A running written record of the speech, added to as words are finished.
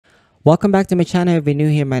Welcome back to my channel. If you're new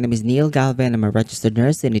here, my name is Neil Galve and I'm a registered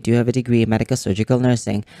nurse and I do have a degree in medical surgical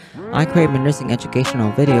nursing. I create my nursing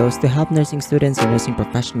educational videos to help nursing students and nursing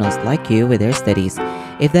professionals like you with their studies.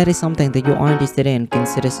 If that is something that you are interested in,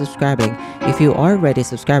 consider subscribing. If you are already a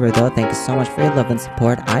subscriber though, thank you so much for your love and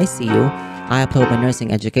support. I see you. I upload my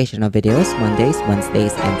nursing educational videos Mondays,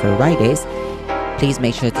 Wednesdays, and Fridays. Please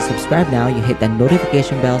make sure to subscribe now. You hit the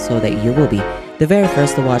notification bell so that you will be the very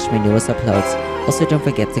first to watch my newest uploads. Also, don't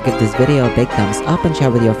forget to give this video a big thumbs up and share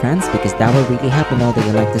with your friends because that will really help me know that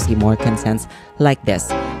you like to see more contents like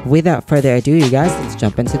this. Without further ado, you guys, let's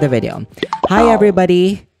jump into the video. Hi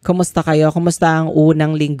everybody! Kumusta kayo? Kumusta ang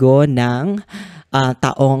unang linggo ng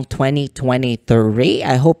taong 2023?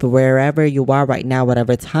 I hope wherever you are right now,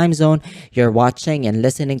 whatever time zone you're watching and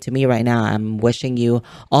listening to me right now, I'm wishing you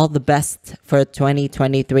all the best for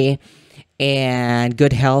 2023 and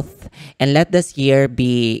good health, and let this year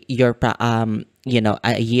be your a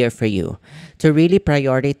year for you to really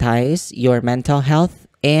prioritize your mental health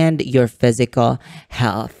and your physical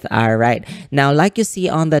health. All right, now like you see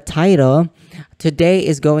on the title, today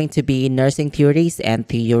is going to be Nursing Theories and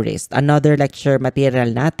Theorists. Another lecture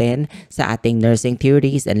material natin sa ating Nursing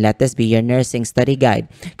Theories, and let this be your nursing study guide.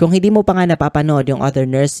 Kung hindi mo pa nga napapanood yung other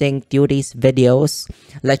Nursing Theories videos,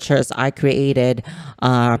 lectures I created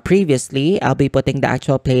previously, I'll be putting the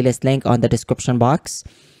actual playlist link on the description box.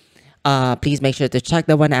 Please make sure to check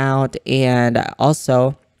that one out, and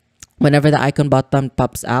also whenever the icon button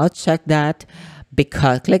pops out, check that,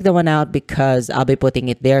 because click the one out because I'll be putting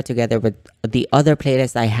it there together with the other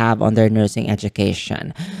playlists I have on their nursing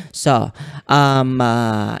education. So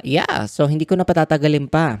yeah, so hindi ko na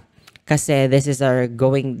patatagalin pa kasi this is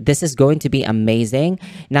going to be amazing.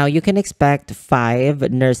 Now you can expect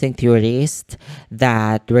 5 nursing theorists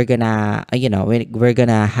that we're gonna we're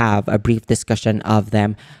gonna have a brief discussion of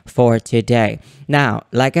them for today. Now,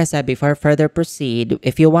 like I said, before further proceed,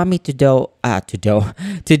 if you want me to do a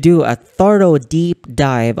thorough deep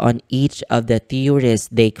dive on each of the theorists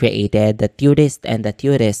they created, the theorists and the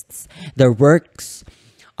theorists, their works,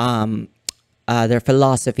 their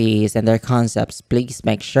philosophies and their concepts, please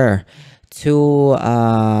make sure to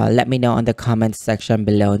let me know in the comments section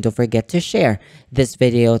below, and don't forget to share this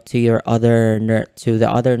video to your the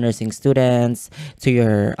other nursing students, to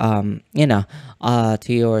your to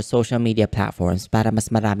your social media platforms para mas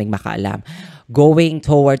maraming makaalam. Going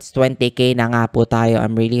towards 20k na nga po tayo.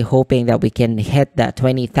 I'm really hoping that we can hit that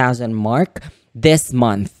 20,000 mark this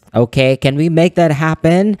month. Okay, can we make that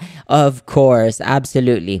happen? Of course,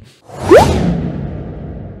 absolutely.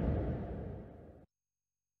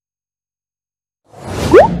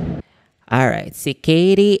 Alright, si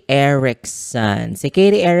Katie Eriksson. Si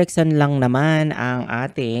Katie Eriksson lang naman ang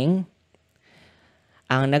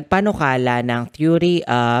nagpanukala ng theory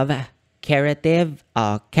of curative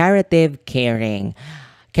caring.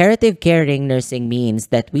 Curative caring nursing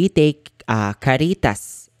means that we take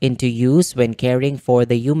caritas into use when caring for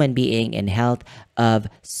the human being in health of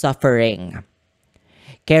suffering.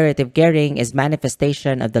 Curative caring is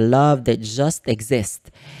manifestation of the love that just exists.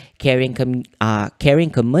 Caring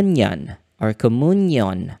communion or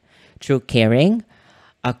communion through caring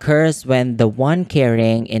occurs when the one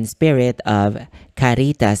caring in spirit of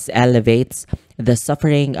caritas elevates the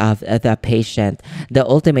suffering of the patient. The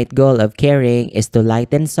ultimate goal of caring is to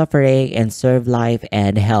lighten suffering and serve life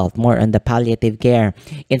and health. More on the palliative care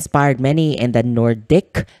inspired many in the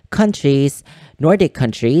Nordic countries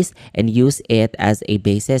and use it as a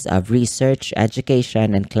basis of research,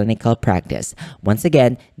 education, and clinical practice. Once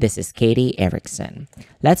again, this is Katie Eriksson.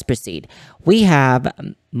 Let's proceed. We have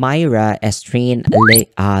Myra, Estrin,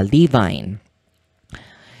 Levine.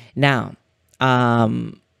 Now,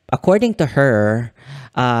 according to her,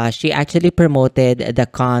 she actually promoted the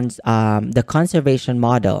conservation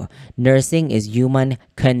model. Nursing is human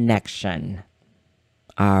connection.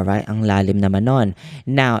 All right, ang lalim naman nun.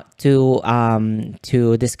 Now, to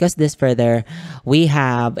discuss this further, we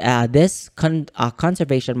have this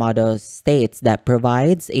conservation model states that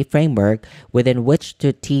provides a framework within which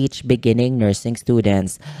to teach beginning nursing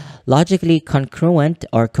students. Logically congruent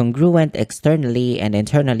or congruent, externally and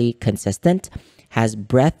internally consistent, has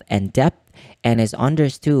breadth and depth, and is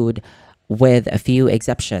understood with a few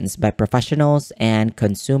exceptions by professionals and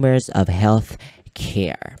consumers of health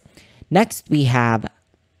care. Next, we have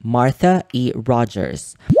Martha E.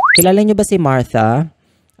 Rogers. Kilala niyo ba si Martha?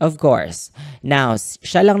 Of course. Now,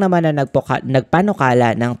 siya lang naman na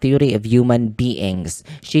nagpanukala ng theory of human beings.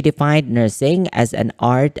 She defined nursing as an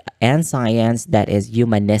art and science that is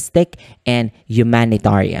humanistic and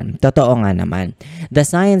humanitarian. Totoo nga naman. The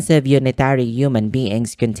science of unitary human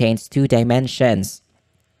beings contains 2 dimensions.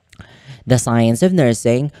 The science of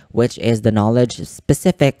nursing, which is the knowledge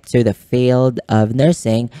specific to the field of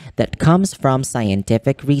nursing that comes from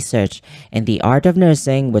scientific research. And the art of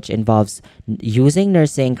nursing, which involves using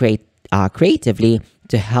nursing creatively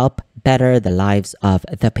to help better the lives of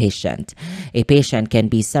the patient. A patient can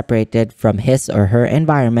be separated from his or her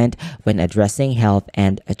environment when addressing health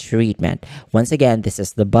and treatment. Once again, this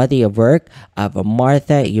is the body of work of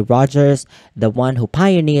Martha E. Rogers, the one who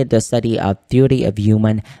pioneered the study of theory of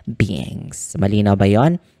human beings. Malinaw ba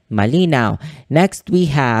yon? Malinaw. Next, we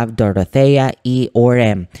have Dorothea E.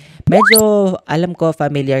 Orem. Medyo alam ko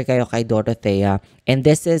familiar kayo kay Dorothea, and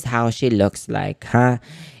this is how she looks like, ha?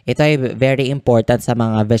 Ito ay very important sa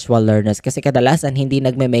mga visual learners kasi kadalasan hindi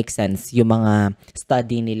nagme-make sense yung mga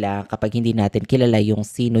study nila kapag hindi natin kilala yung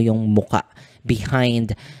sino yung muka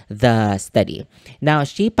behind the study. Now,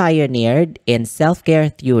 she pioneered in self-care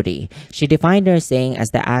theory. She defined nursing as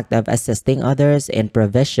the act of assisting others in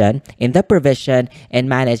the provision and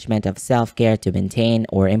management of self-care to maintain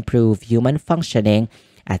or improve human functioning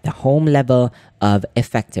at the home level of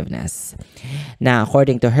effectiveness. Now,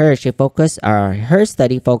 according to her, her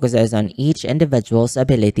study focuses on each individual's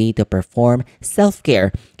ability to perform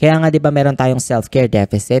self-care. Kaya nga 'di ba meron tayong self-care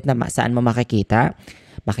deficit na saan mo makikita?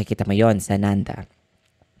 Makikita mo 'yon sa NANDA.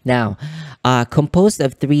 Now, composed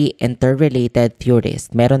of three interrelated theories.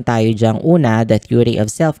 Meron tayo diyang una, the theory of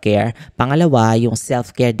self-care. Pangalawa, yung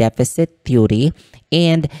self-care deficit theory.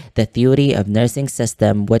 And the theory of nursing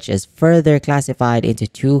system, which is further classified into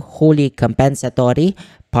two wholly compensatory,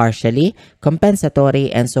 partially compensatory,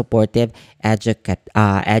 and supportive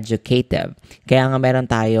educative. Kaya nga meron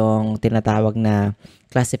tayong tinatawag na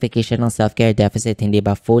classification ng self-care deficit. Hindi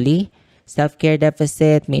ba fully self-care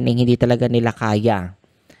deficit, meaning hindi talaga nila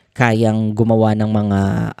kayang gumawa ng mga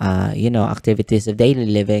activities of daily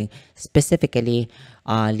living, specifically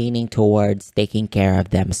leaning towards taking care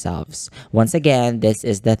of themselves. Once again, this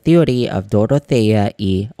is the theory of Dorothea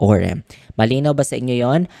E. Orem. Malinaw ba sa inyo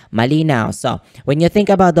yon? Malinaw. So, when you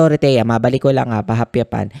think about Dorothea, mabalik ko lang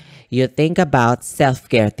pahapyapan, you think about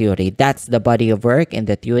self-care theory. That's the body of work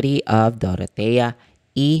in the theory of Dorothea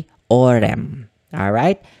E. Orem.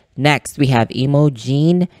 Alright? Next, we have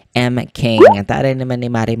Imogene M. King. Ang taray naman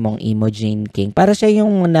ni Marimong Imogene King. Para siya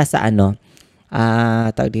yung nasa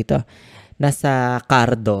tawag dito, nasa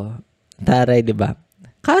Cardo. Taray, di ba?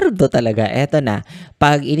 Cardo talaga. Eto na.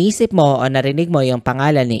 Pag inisip mo o narinig mo yung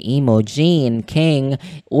pangalan ni Imogene King,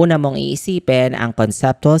 una mong iisipin ang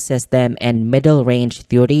conceptual system and middle range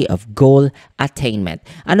theory of goal attainment.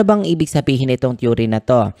 Ano bang ibig sabihin itong theory na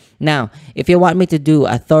to? Now, if you want me to do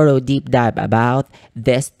a thorough deep dive about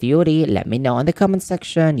this theory, let me know in the comment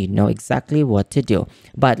section. You know exactly what to do.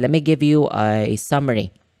 But let me give you a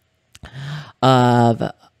summary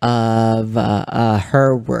of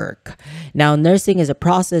her work. Now, nursing is a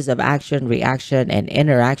process of action, reaction, and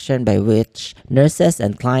interaction by which nurses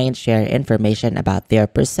and clients share information about their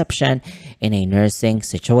perception in a nursing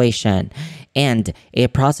situation, and a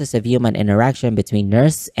process of human interaction between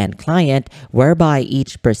nurse and client whereby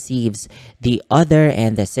each perceives the other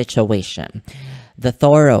and the situation. The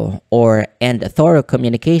thorough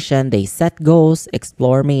communication, they set goals,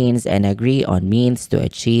 explore means, and agree on means to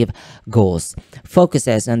achieve goals.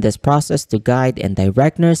 Focuses on this process to guide and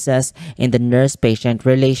direct nurses in the nurse-patient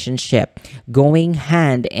relationship, going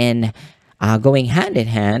hand in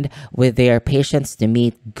hand with their patients to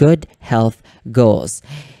meet good health goals.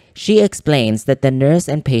 She explains that the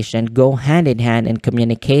nurse and patient go hand in hand in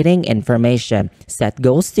communicating information, set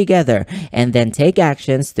goals together, and then take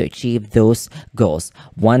actions to achieve those goals.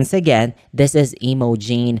 Once again, this is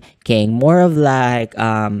Imogene King, more of like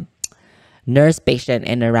nurse-patient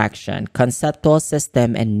interaction, conceptual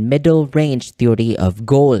system, and middle-range theory of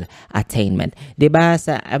goal attainment. Diba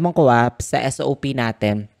sa SOP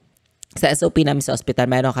natin, sa SOP namin sa hospital,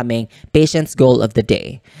 meron kaming patient's goal of the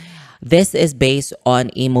day. This is based on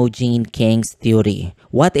Imogene King's theory.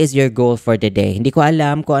 What is your goal for the day? Hindi ko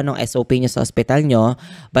alam kung anong SOP nyo sa hospital nyo,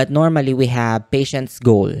 but normally we have patient's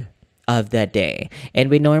goal of the day. And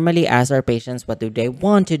we normally ask our patients what do they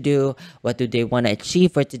want to do, what do they want to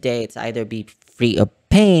achieve for today. It's either be free of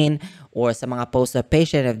pain, or sa mga post-op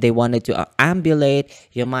patient, if they wanted to ambulate,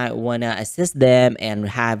 you might want to assist them and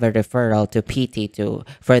have a referral to PT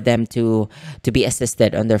for them to be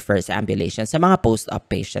assisted on their first ambulation sa mga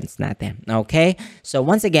post-op patients natin. Okay? So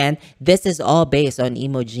once again, this is all based on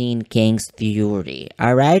Imogene King's theory.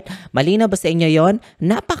 Alright? Malinaw ba sa inyo yon?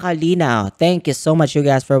 Napakalinaw. Thank you so much you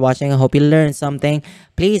guys for watching. I hope you learned something.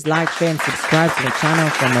 Please like, share, and subscribe to the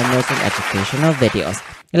channel for more nursing educational videos.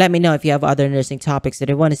 Let me know if you have other nursing topics that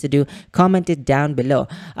you want us to do. comment it down below.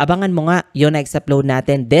 Abangan mo nga yung next upload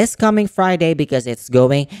natin this coming Friday because it's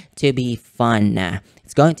going to be fun.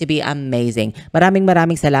 It's going to be amazing.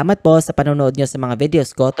 Maraming salamat po sa panonood nyo sa mga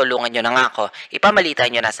videos ko. Tulungan nyo na nga ako. Ipamalita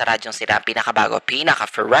nyo na sa radyong sila ang pinakabago,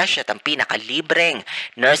 pinaka-fresh at ang pinaka-libreng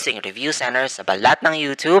nursing review center sa balat ng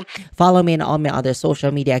YouTube. Follow me on all my other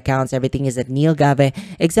social media accounts. Everything is at Neil Galve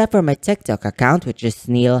except for my TikTok account which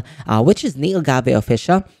is Neil Galve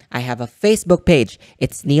Official. I have a Facebook page.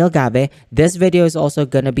 It's Neil Galve. This video is also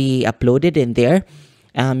gonna be uploaded in there.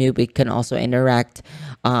 You can also interact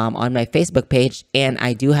on my Facebook page, and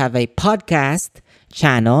I do have a podcast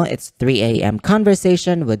channel. It's 3 a.m.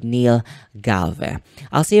 Conversation with Neil Galve.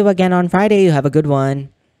 I'll see you again on Friday. You have a good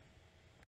one.